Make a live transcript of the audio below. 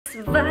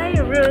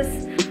Virus,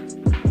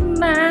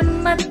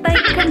 mamatay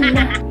ka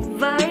na.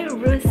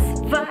 Virus,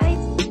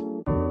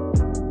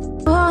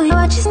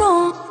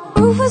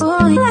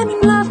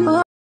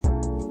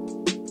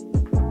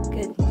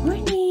 Good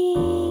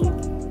morning.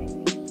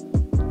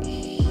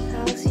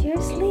 How's your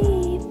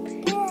sleep?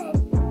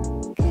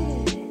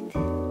 Good.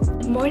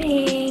 Good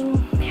morning.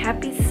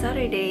 Happy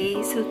Saturday.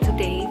 So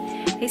today,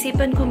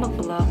 isipan ko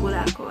mag-vlog.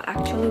 Wala ako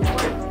actually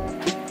work.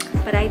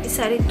 But I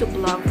decided to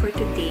vlog for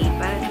today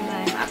para naman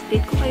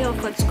update ko kayo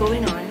of what's going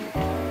on.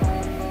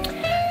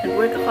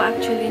 Nag-work ako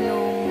actually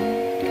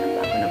kailan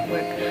ba ako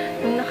nag-work?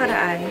 Nung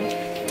nakaraan.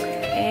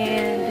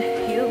 And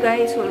you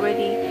guys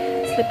already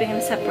sleeping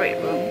in separate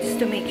rooms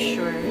to make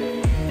sure.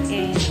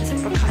 And as a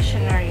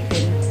precautionary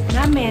din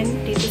namin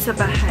dito sa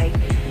bahay.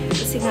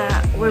 Kasi nga,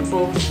 we're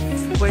both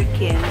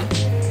working.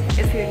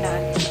 If you're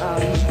not,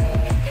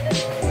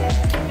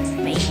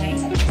 maingay.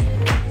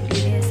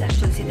 Linis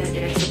actually si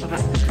Daddy sa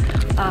baba.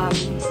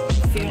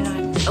 If you're not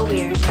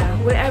aware na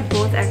we are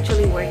both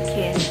actually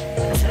working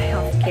as a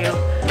healthcare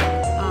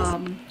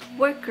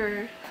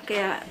worker,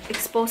 kaya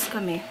exposed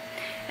kami.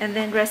 And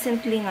then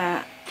recently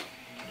nga,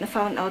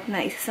 na-found out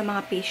na isa sa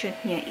mga patient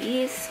niya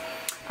is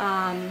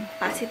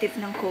positive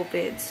ng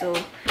COVID. So,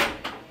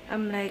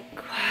 I'm like,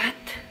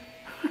 what?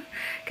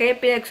 Kaya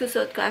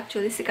pinagsusuot ko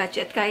actually si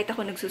Kachi at kahit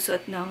ako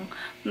nagsusuot ng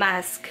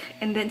mask.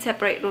 And then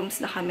separate rooms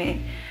na kami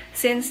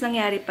since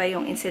nangyari pa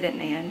yung incident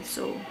na yan.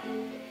 So,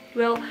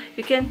 well,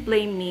 you can't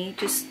blame me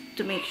just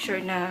to make sure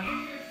na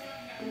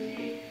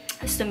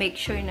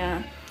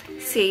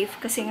safe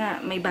kasi nga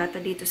may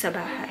bata dito sa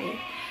bahay.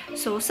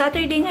 So,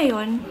 Saturday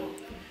ngayon,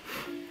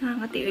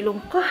 nangangati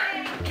ilong ko.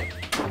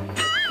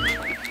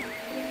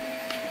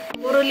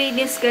 Puro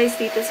linis guys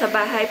dito sa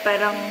bahay,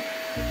 parang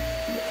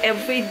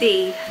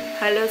everyday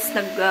halos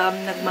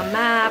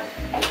nagmamap,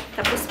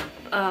 tapos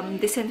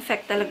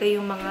disinfect talaga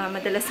yung mga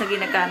madalas na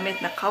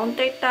ginagamit na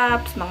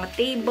countertops, mga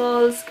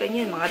tables,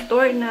 ganyan, mga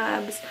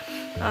doorknobs.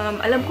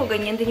 Alam ko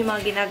ganyan din yung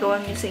mga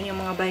ginagawa niyo sa inyong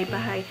mga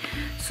bahay-bahay.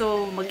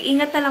 So,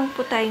 mag-ingat na lang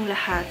po tayong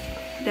lahat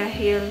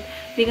dahil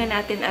hindi nga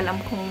natin alam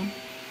kung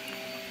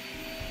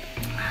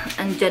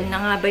andyan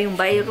na nga ba yung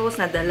virus,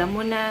 nadala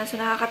mo na. So,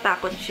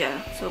 nakakatakot siya.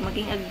 So,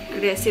 maging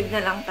aggressive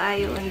na lang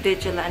tayo and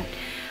vigilant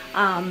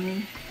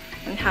on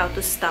how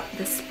to stop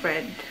the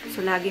spread.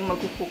 So, laging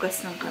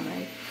maghuhugas ng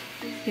kamay.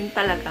 Yun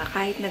talaga,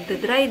 kahit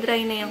nagda-dry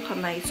na yung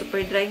kamay,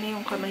 super dry na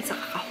yung kamay sa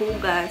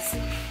kakahugas,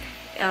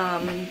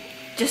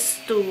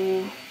 just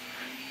to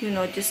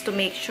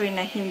make sure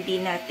na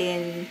hindi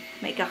natin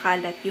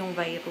maikakalat yung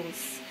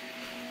virus.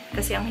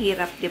 Kasi ang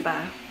hirap, 'di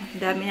ba?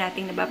 Dami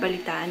nating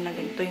nababalitaan na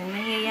ganito yung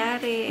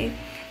nangyayari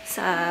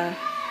sa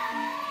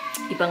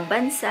ibang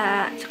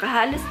bansa. Tsaka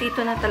halos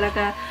dito na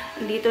talaga,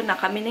 dito na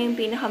kami na yung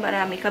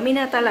pinakamarami.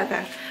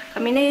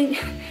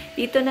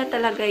 Dito na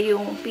talaga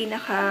yung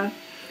pinaka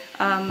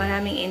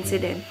maraming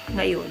incident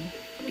ngayon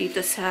dito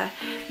sa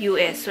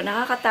US. So,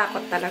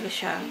 nakakatakot talaga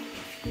siya.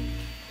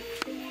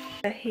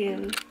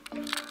 Dahil,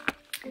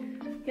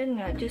 yun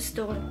nga, just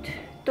don't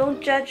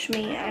judge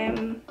me.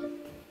 I'm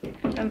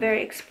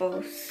very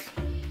exposed.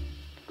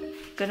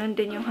 Ganon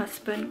din yung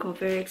husband ko.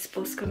 Very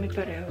exposed kami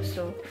pareho.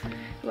 So,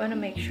 we wanna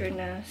make sure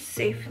na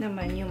safe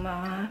naman yung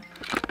mga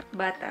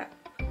bata.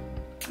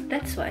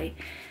 That's why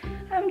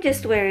I'm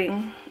just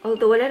wearing,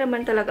 although wala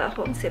naman talaga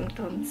akong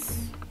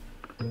symptoms.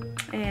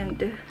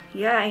 And,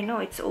 yeah, I know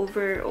it's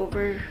over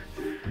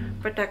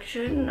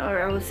protection,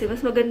 or I would say,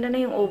 mas maganda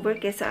na yung over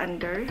kesa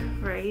under,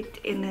 right?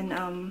 And then,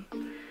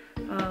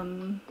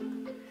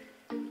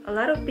 a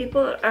lot of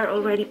people are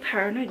already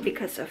paranoid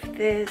because of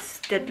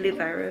this deadly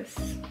virus.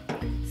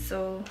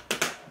 So,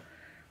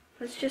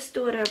 let's just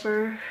do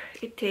whatever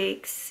it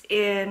takes.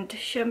 And,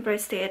 syempre,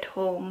 stay at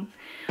home.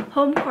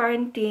 Home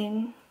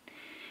quarantine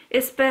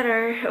is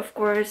better, of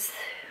course.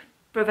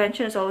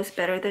 Prevention is always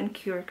better than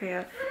cure,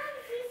 kaya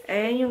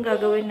ayan yung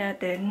gagawin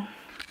natin.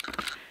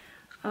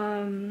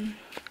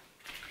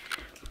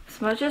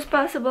 As much as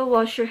possible,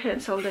 wash your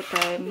hands all the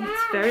time.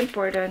 It's very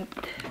important.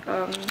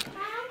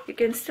 You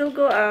can still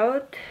go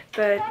out,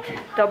 but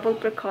double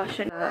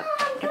precaution.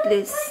 At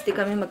least, di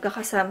kami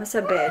magkakasama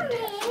sa bed.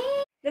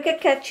 Look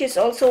at Kat, she's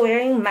also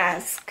wearing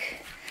mask.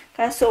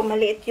 Kaso,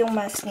 maliit yung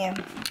mask niya.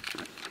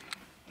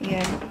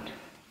 Ayan.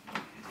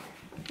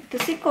 Ito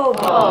si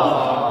Kobe.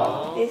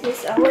 This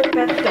is our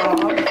pet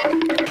dog.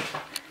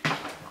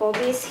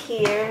 Kobe is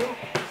here.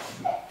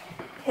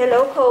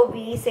 Hello,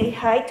 Kobe. Say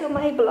hi to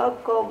my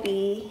vlog,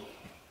 Kobe.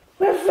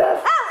 Ow!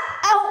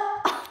 Ow!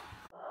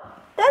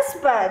 That's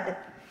bad.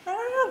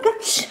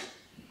 Gotcha.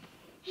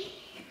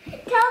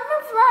 Tell the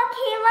vlog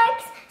he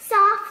likes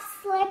soft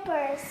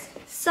slippers.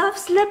 Soft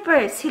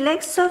slippers. He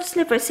likes soft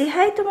slippers. Say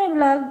hi to my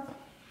vlog.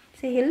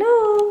 Say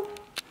hello.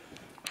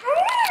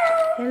 Hello.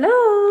 Hello.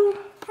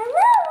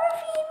 Hello,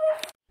 Ruffy.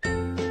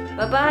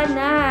 Baba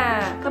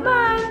na. Come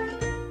on.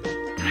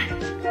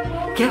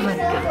 Come on,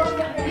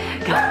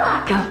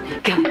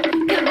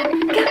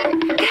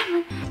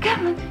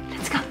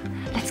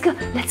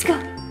 let's go.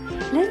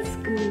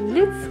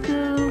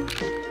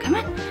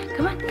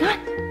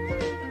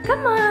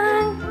 Come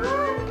on.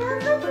 Mom, tell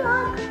the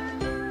vlog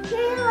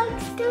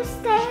to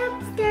stay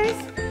upstairs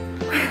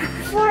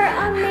for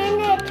a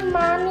minute,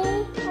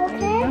 Mommy.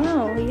 Okay?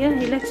 Oh, yeah,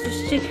 he likes to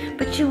stay,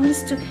 but she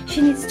needs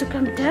to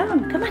come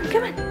down. Come on,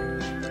 come on.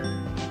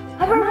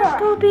 Come on,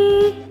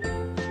 Kobe.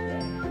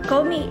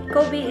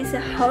 Kobe is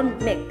a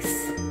hound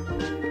mix.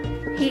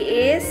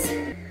 He is,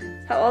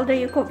 how old are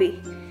you,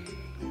 Kobe?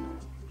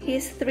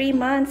 He's 3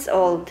 months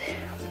old.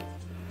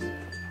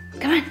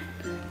 Come on.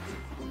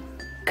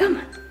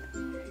 Come on.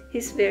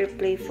 He's very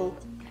playful,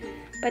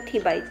 but he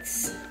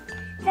bites.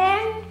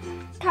 Then,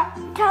 tell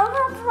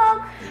the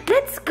vlog.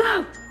 Let's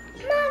go.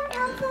 Mom,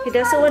 tell the He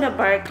doesn't want to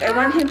bark. I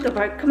want him to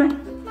bark. Come on.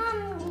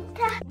 Mom,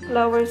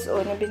 Flowers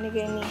na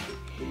binigay ni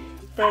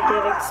Daddy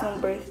Rex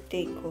nung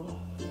birthday ko.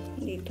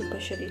 Dito pa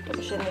siya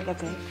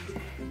nilagay.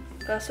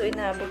 Kaso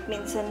inabot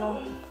minsan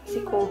nung si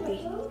Kobe.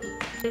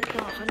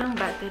 Ito ako ng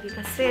battery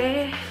kasi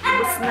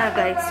ubos na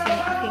guys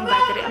yung aking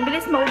battery. Ang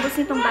bilis maubos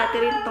nitong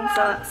battery nitong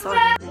sa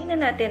Sony.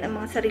 Tingnan natin ang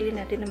mga sarili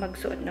natin na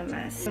magsuot ng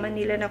mask.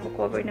 Manila na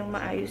cover ng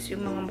maayos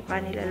yung mga mukha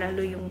nila,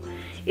 lalo yung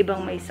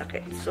ibang may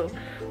sakit. So,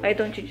 why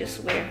don't you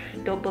just wear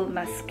double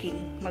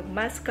masking?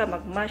 Magmask ka,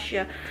 magmask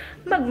siya,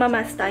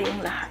 magmamask tayong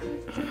lahat.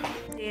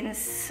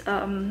 Since,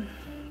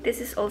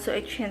 this is also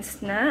a chance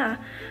na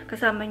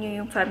kasama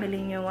nyo yung family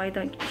nyo. Why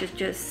don't you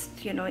just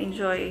you know,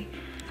 enjoy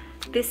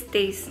these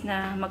days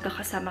na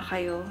magkakasama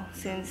kayo,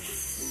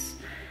 since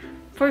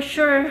for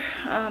sure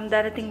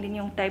darating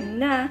din yung time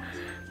na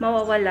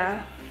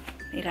mawawala.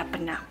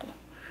 Hirapan na ako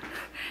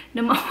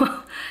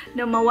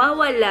na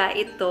mawawala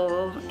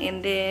ito, and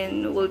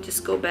then we'll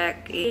just go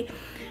back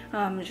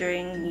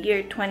during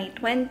year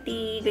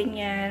 2020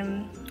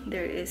 ganyan.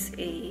 There is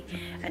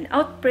an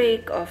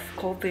outbreak of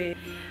COVID.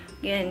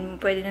 Yan,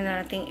 pwede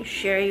na natin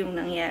i-share yung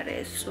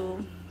nangyari.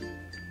 So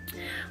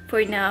for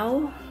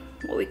now,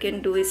 what we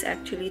can do is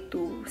actually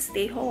to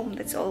stay home.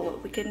 That's all what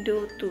we can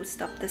do to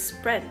stop the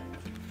spread.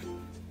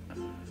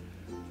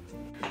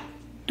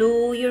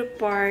 Do your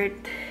part.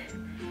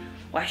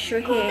 Wash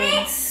your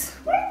hands.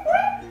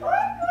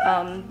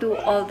 Do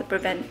all the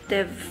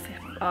preventive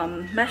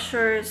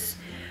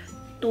measures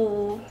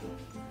to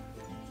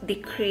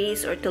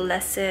decrease or to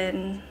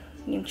lessen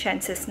yung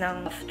chances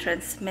ng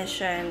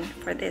transmission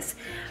for this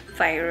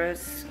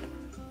virus.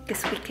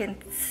 Because we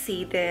can't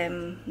see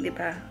them, di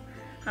ba?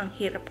 Ang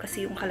hirap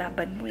kasi yung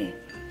kalaban mo eh.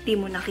 Di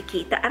mo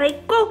nakikita.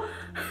 Aray ko!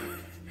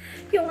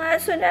 Yung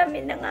aso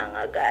namin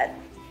nangangagat.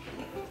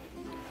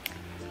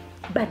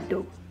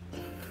 Badog.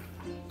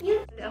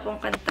 Hindi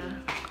akong kanta.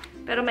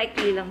 Pero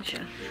maikli lang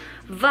siya.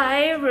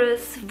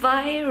 Virus,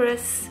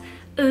 virus.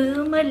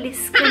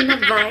 Umalis ka na,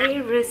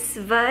 virus,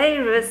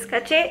 virus.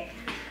 Kache?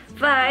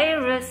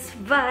 Virus,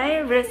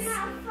 virus.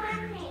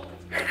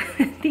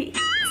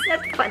 It's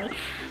not funny.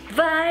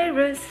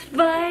 Virus,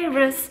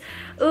 virus.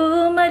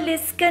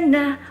 Umalis ka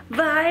na,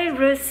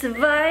 virus,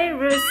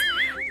 virus.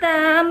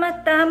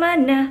 Tama, tama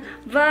na,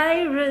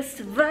 virus,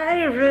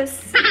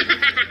 virus.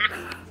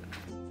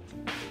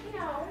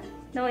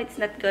 No, it's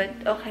not good.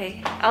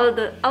 Okay, I'll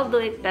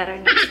do it better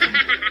next time.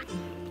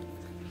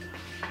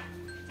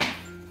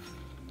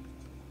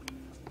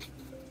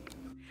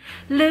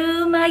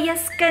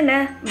 Lumayas ka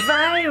na,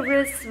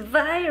 virus,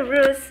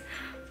 virus.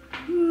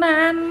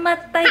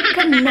 Mamatay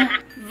ka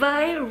na,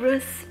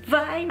 virus,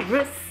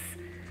 virus.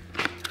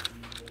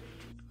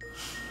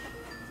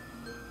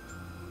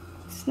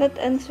 It's not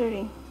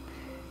answering.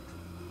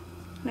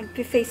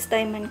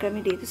 Nagpi-FaceTime-an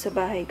kami dito sa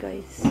bahay,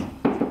 guys.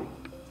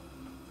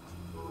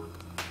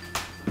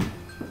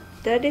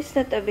 Dad is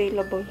not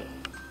available.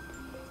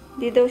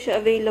 Di daw siya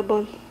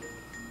available.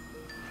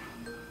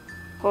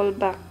 Call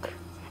back.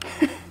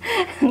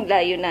 Ang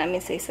layo namin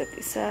sa isa't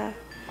isa.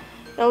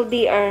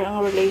 LDR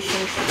ang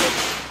relationship.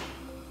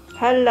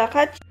 Hala,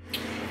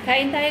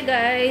 kain tayo,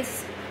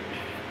 guys.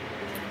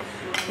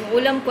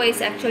 Yung ulam ko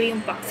is actually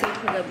yung paksiw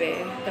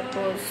kagabi.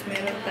 Tapos,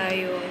 meron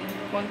tayong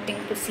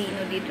konting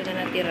tusino dito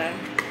na natira.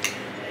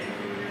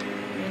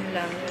 Yun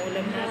lang, yung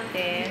ulam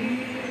natin.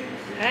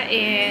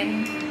 Kain.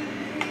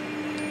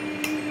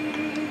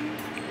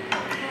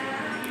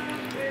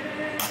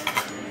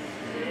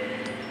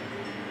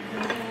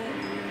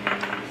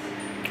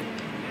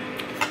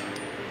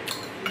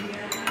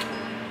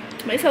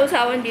 May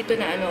sausawan dito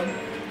na ano,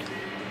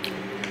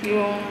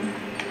 yung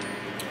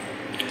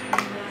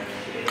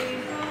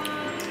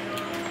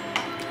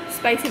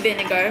spicy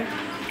vinegar.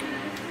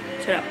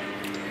 Sarap.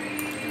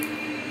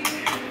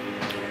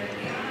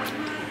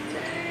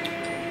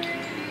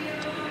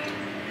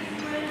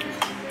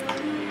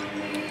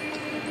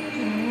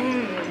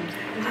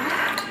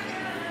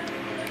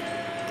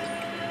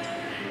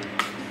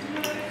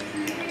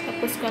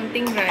 Tapos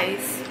konting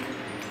rice.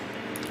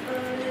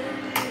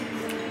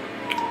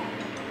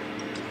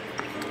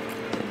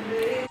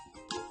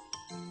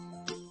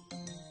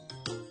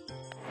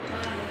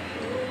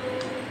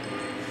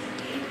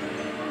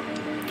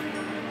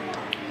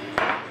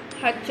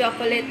 Hot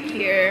chocolate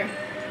here.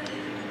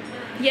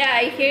 Yeah,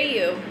 I hear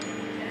you.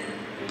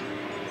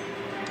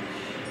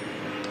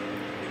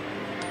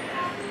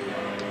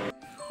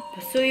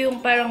 So,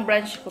 yung parang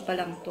branch ko pa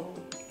lang to.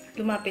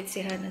 Lumapit si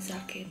Hannah sa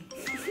akin.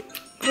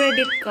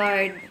 Credit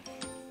card.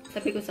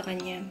 Sabi ko sa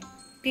kanya,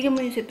 tingnan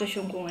mo yung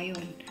sitwasyon ko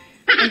ngayon.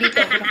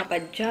 Andito ako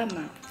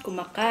nakapadyama,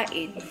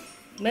 kumakain.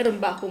 Meron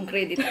ba akong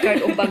credit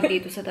card o bag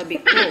dito sa tabi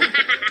ko?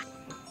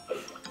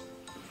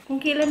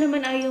 Kung kailan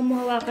naman ayaw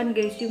mo hawakan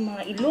guys, yung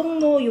mga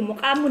ilong mo, yung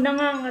mukha mo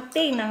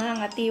nangangati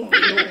yung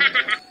ilong.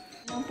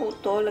 Ang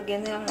puto,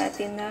 lagyan na lang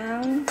natin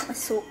ng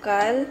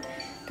asukal.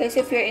 Guys,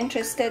 if you're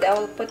interested, I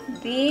will put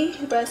the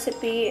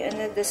recipe in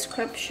the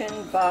description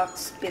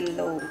box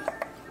below.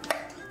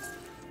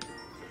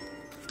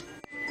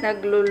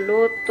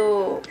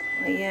 Nagluluto.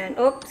 Ayan.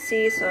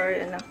 Oopsie,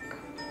 sorry anak.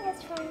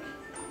 That's fine.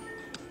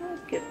 Oh,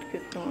 cute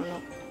ng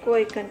anak ko.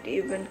 I can't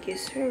even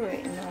kiss her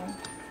right now.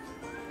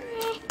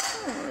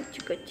 Oh,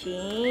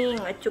 chukaching.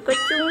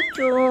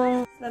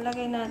 Chukachung-chung.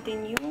 Lalagay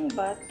natin yung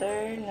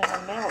butter na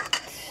melt.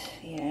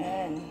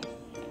 Ayan.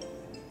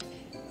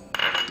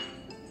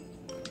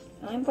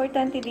 Ang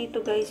importante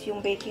dito guys,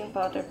 yung baking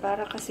powder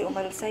para kasi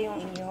umalsa yung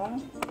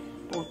inyong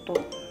puto.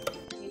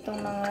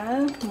 Itong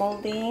mga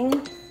molding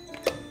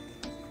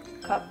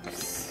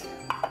cups.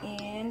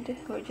 And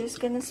we're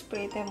just gonna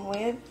spray them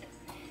with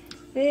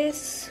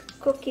this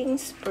cooking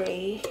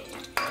spray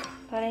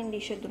para hindi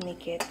siya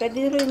dumikit.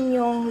 Pwede rin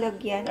yung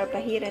lagyan or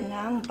pahiran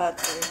ng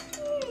butter.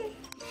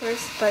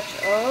 First batch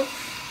of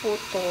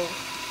puto.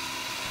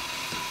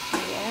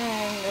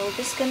 Ayan. We're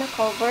just gonna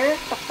cover.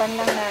 Takpan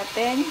lang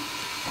natin.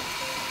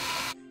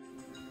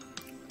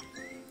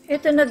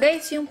 Ito na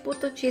guys, yung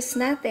puto cheese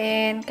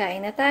natin.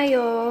 Kain na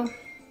tayo.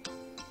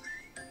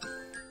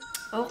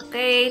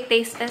 Okay,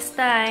 taste test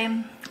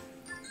time.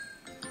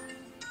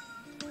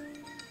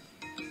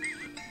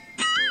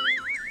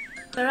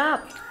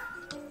 Sarap.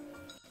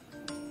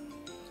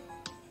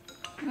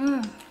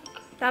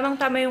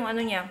 Tamang-tama yung ano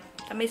niya.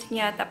 Tamis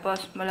niya,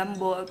 tapos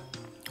malambot.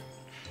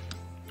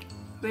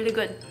 Really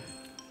good.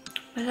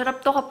 Masarap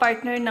to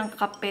ka-partner ng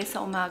kape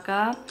sa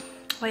umaga.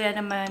 Kaya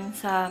naman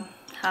sa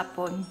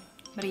hapon.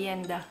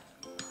 Merienda.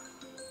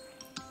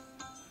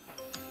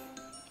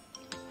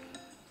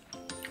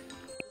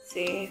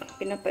 Kasi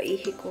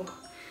pinapaihi ko.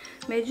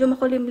 Medyo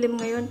makulimlim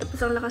ngayon.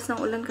 Tapos ang lakas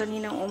ng ulan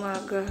kaninang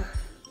umaga.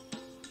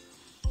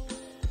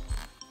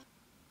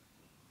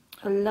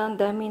 Hala, ang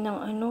dami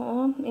ng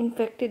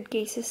infected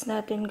cases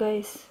natin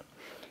guys.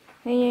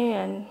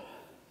 Ayan.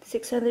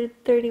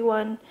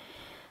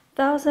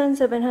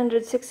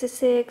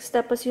 631,766.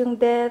 Tapos yung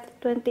death,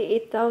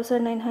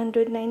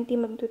 28,990.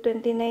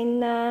 Magto-29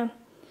 na.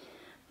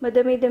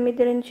 Madami-dami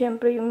din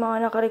syempre yung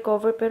mga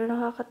naka-recover. Pero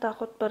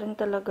nakakatakot pa rin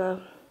talaga.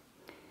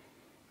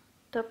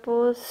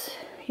 Tapos,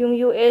 yung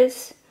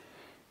US,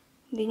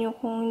 hindi nyo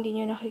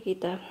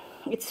nakikita.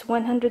 It's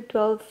 112.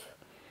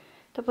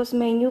 Tapos,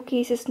 may new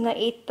cases na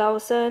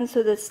 8,000.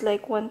 So, that's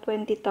like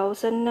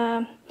 120,000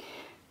 na.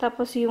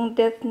 Tapos, yung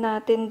death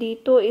natin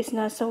dito is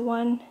nasa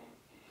 1,000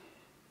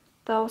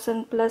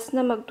 plus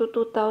na. Magto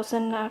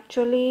 2,000 na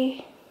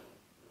actually.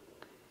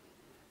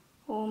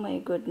 Oh my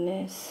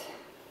goodness.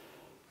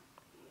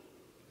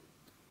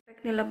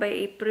 Nila by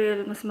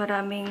April, mas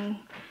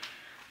maraming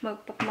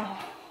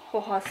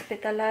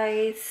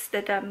hospitalize,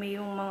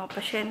 dadami yung mga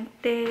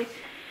pasyente.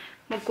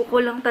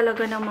 Magkukulang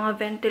talaga ng mga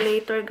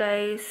ventilator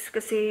guys,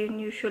 kasi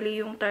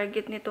usually yung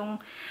target nitong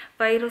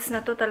virus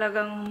na to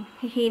talagang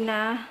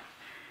hihina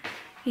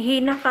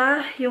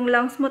ka, yung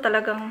lungs mo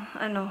talagang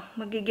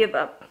magi-give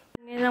up.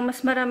 Ngayon lang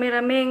mas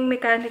marami-raming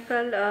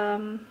mechanical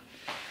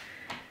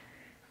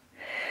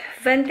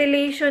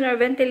ventilation or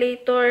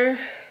ventilator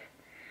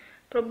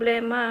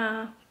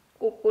problema.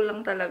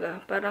 Kukulang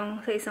talaga.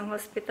 Parang sa isang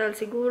hospital,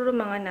 siguro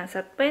mga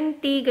nasa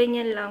 20,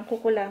 ganyan lang.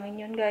 Kukulangin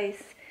yun,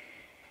 guys.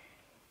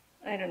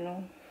 I don't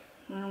know.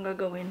 Anong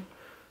gagawin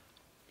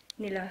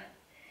nila?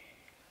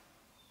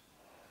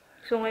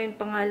 So, ngayon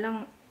pa nga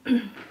lang,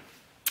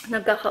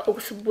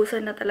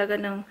 nagkakausubusan na talaga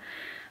ng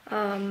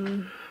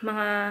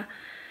mga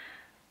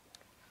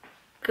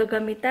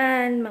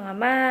kagamitan, mga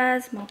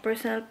mask, mga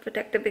personal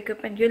protective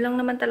equipment. Yun lang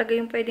naman talaga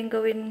yung pwedeng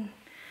gawin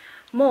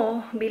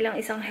mo bilang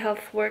isang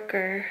health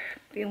worker,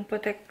 yung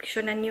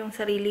proteksyonan yung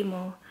sarili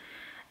mo.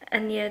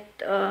 And yet,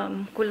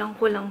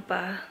 kulang-kulang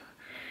pa.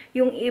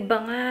 Yung iba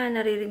nga,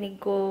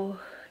 naririnig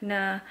ko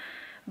na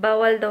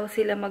bawal daw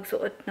sila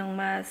magsuot ng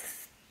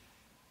mask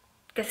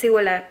kasi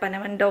wala pa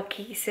naman daw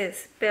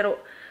cases. Pero,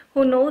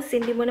 who knows,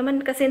 hindi mo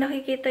naman kasi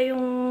nakikita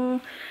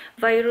yung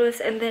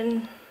virus, and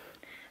then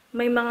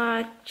may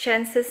mga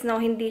chances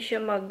na hindi siya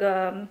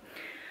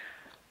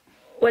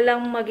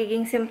walang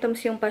magiging symptoms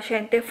yung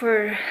pasyente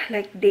for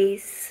like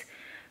days.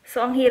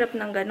 So, ang hirap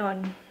ng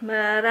ganon.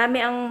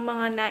 Marami ang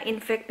mga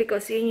na-infect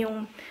because yun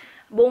yung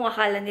buong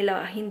akala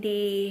nila.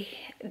 Hindi,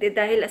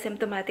 dahil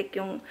asymptomatic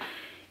yung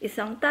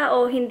isang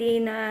tao, hindi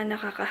na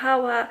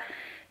nakakahawa.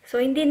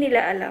 So, hindi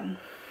nila alam.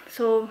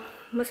 So,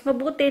 mas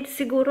mabuti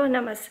siguro na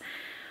mas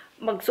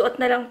magsuot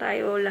na lang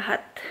tayo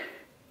lahat.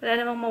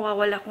 Wala namang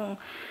mawawala kung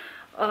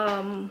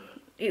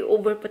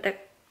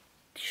i-overprotect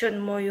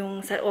mo yung,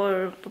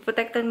 or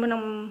protektan mo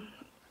ng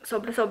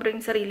sobra-sobra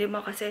yung sarili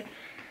mo, kasi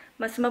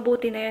mas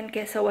mabuti na yan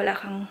kesa wala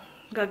kang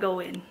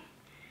gagawin.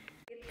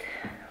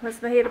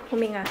 Mas mahirap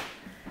huminga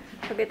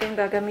pag ito yung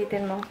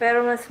gagamitin mo,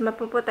 pero mas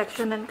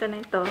mapoproteksyonan ka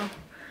na ito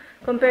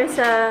Compare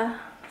sa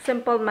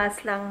simple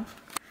mask lang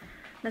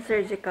na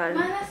surgical.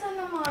 Nasaan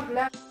ang mga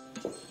black?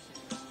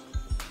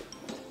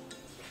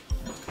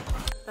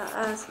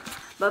 Taas.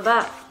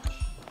 Baba.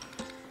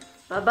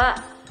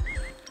 Baba.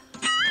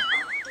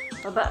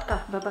 Baba ka.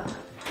 Baba.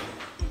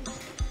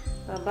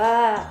 Baba.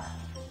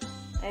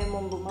 Ayaw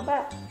mong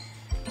bumaba.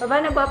 Baba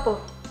na, Gwapo.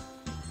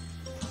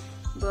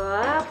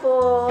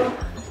 Gwapo.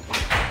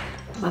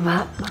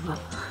 Baba. Baba.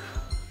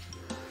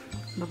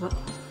 Baba.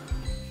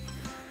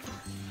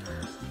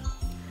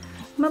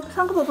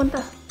 Saan ka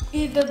pupunta?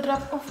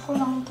 I-drop off ko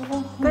lang to.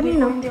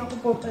 Kanino? Hindi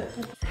ako pupunta.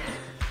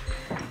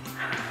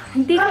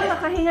 Hindi ka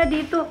makahinga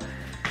dito.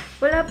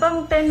 Wala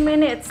pang 10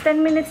 minutes. 10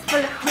 minutes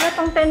pala. Wala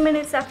pang 10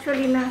 minutes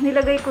actually na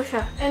nilagay ko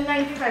siya.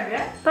 N95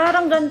 yan?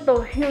 Parang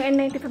ganito. Yung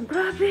N95.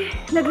 Grabe.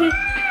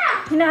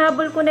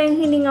 Hinahabol ko na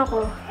yung hininga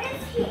ko.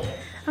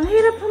 Ang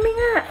hirap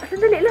huminga.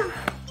 Sandali lang.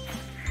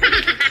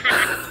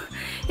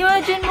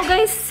 Imagine mo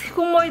guys,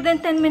 kung more than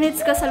 10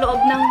 minutes ka sa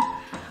loob ng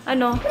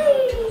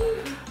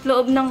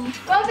loob ng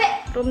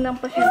room ng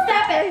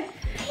pasyente.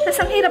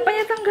 Tapos ang hirap pa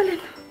niya tanggalin.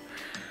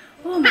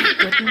 Oh my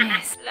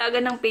goodness.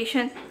 Laga ng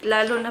patient,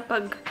 lalo na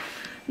pag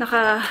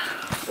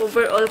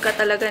naka-overall ka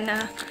talaga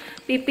na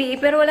PPE.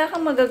 Pero wala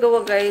kang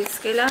magagawa guys.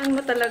 Kailangan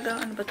mo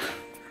talagang, ano ba to?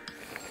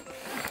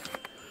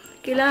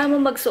 Kailangan mo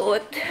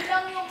magsuot. Ito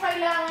lang yung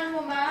kailangan mo,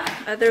 ma?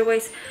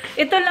 Otherwise,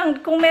 ito lang,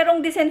 kung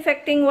merong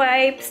disinfecting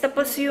wipes,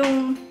 tapos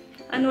yung,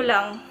 ano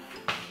lang,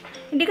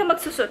 hindi ka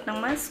magsusuot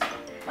ng mask.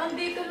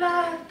 Andito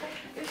lahat.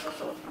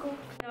 Isusuot ko.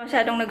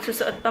 Masyadong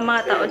nagsusuot pa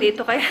mga tao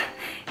dito, kaya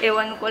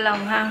ewan ko lang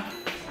ha.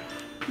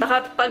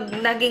 Baka pag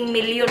naging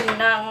milyon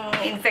ng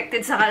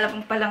infected, saka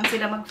lang pa lang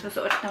sila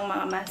magsusuot ng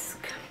mga mask.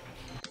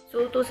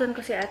 So, utusan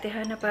ko si Ate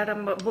Hana para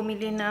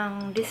bumili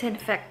ng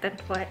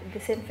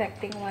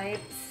disinfecting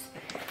wipes.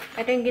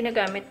 Ito yung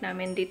ginagamit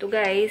namin dito,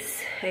 guys.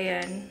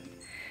 Ayan.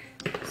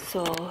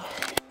 So,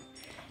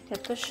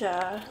 ito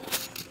siya.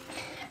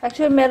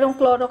 Actually, merong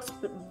Clorox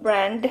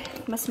brand.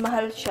 Mas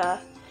mahal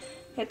siya.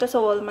 Ito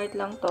sa Walmart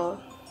lang to.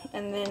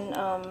 And then,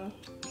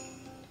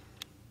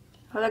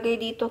 halagay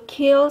dito,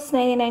 kills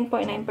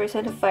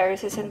 99.9% of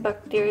viruses and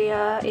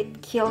bacteria. It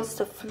kills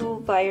the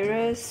flu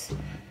virus.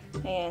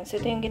 Ayan. So,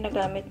 ito yung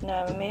ginagamit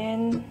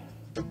namin.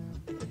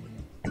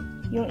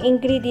 Yung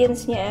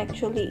ingredients niya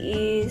actually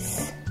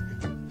is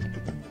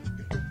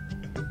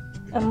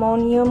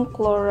ammonium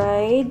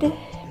chloride.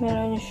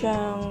 Meron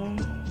siyang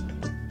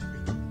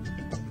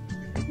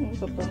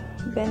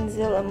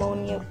benzyl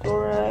ammonia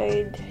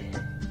chloride.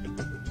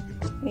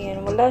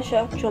 Ayan. Wala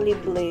siya actually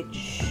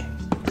bleach.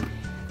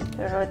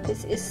 Pero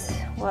this is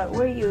what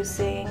we're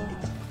using.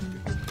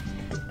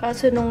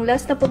 Kaso nung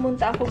last na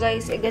pumunta ako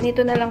guys,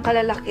 ganito na lang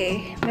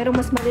kalalaki. Merong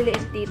mas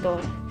maliliit dito.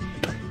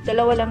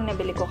 Dalawa lang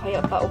nabili ko,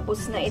 kaya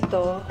paubos na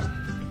ito.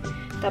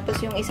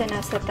 Tapos yung isa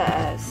nasa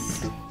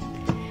taas.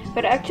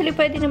 Pero actually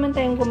pwede naman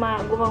tayong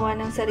gumawa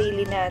ng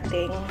sarili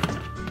nating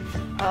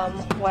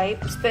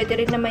wipes.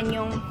 Pwede rin naman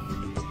yung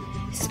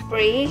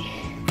spray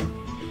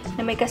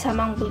na may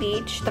kasamang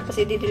bleach. Tapos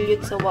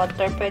i-dilute sa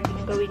water. Pwede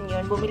yung gawin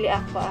yun. Bumili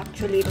ako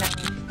actually ng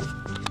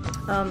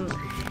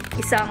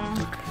isang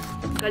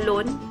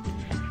galon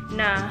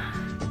na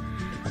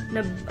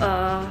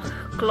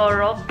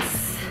Clorox.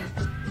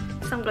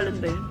 Isang galon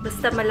ba yun?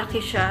 Basta malaki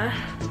siya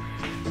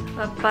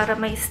para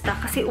may stock.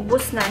 Kasi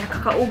ubos na.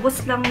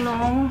 Nakakaubos lang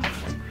nung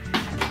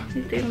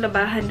ito yung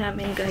labahan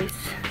namin guys.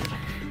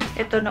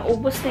 Ito,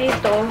 naubos na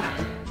ito.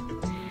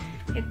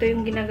 Ito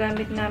yung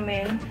ginagamit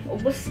namin.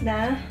 Ubos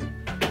na.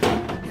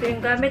 So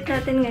yung gamit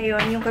natin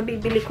ngayon, yung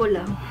kabibili ko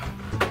lang.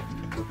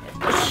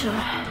 Ito siya.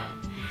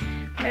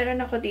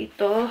 Meron ako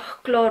dito,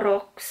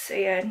 Clorox,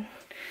 ayan.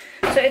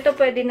 So, ito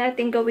pwede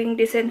natin gawing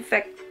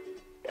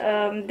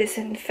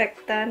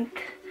disinfectant.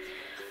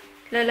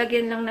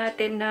 Lalagyan lang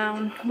natin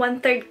ng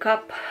 1/3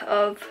 cup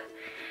of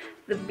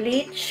the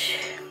bleach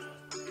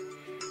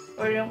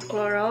or yung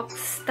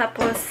Clorox.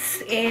 Tapos,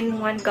 in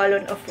 1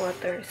 gallon of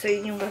water. So,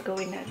 yun yung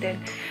gagawin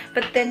natin.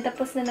 But then,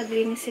 tapos na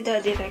naglinis si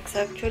Daddy Rex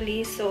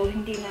actually. So,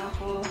 hindi na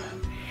ako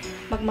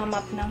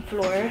magmamap ng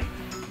floor.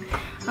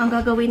 Ang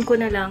gagawin ko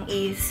na lang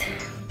is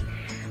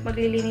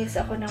maglilinis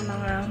ako ng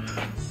mga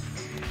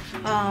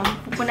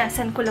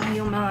pupunasan ko lang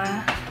yung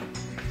mga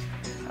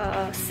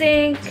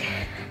sink,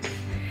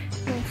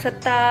 yung sa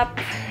top,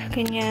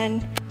 ganyan.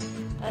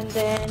 And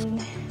then,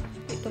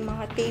 ito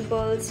mga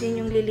tables,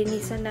 yun yung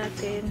lilinisan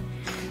natin.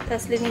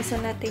 Tapos,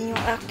 linisan natin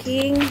yung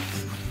aking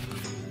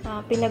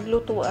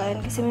pinaglutuan.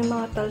 Kasi may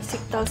mga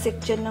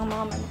talsik-talsik dyan ng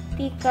mga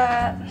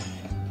mantika.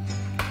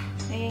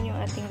 Ayan yung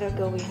ating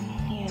gagawin.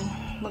 Ayan.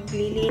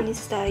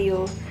 Maglilinis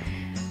tayo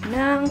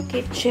ng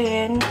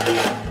kitchen.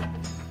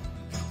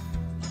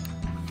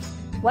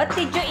 What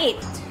did you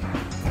eat?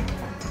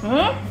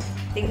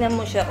 Tignan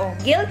mo siya. Oh,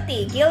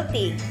 guilty,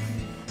 guilty.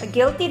 A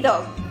guilty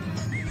dog.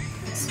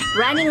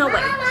 Running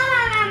away.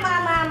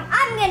 Mom,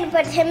 I'm gonna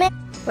put him in.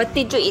 What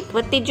did you eat?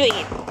 What did you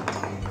eat?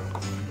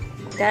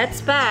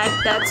 That's bad.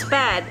 That's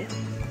bad.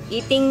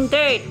 Eating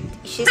dirt.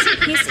 He's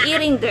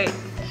eating dirt.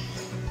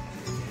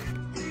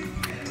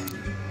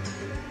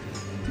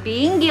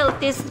 Being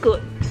guilty is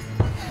good.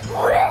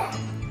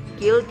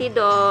 Guilty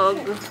dog.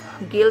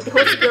 Guilty.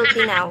 Who's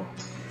guilty now?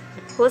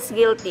 Who's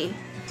guilty?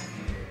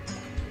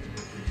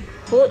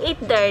 Who eat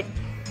dirt?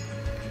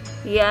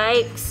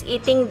 Yikes.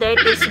 Eating dirt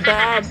is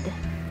bad.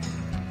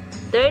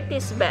 Dirt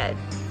is bad.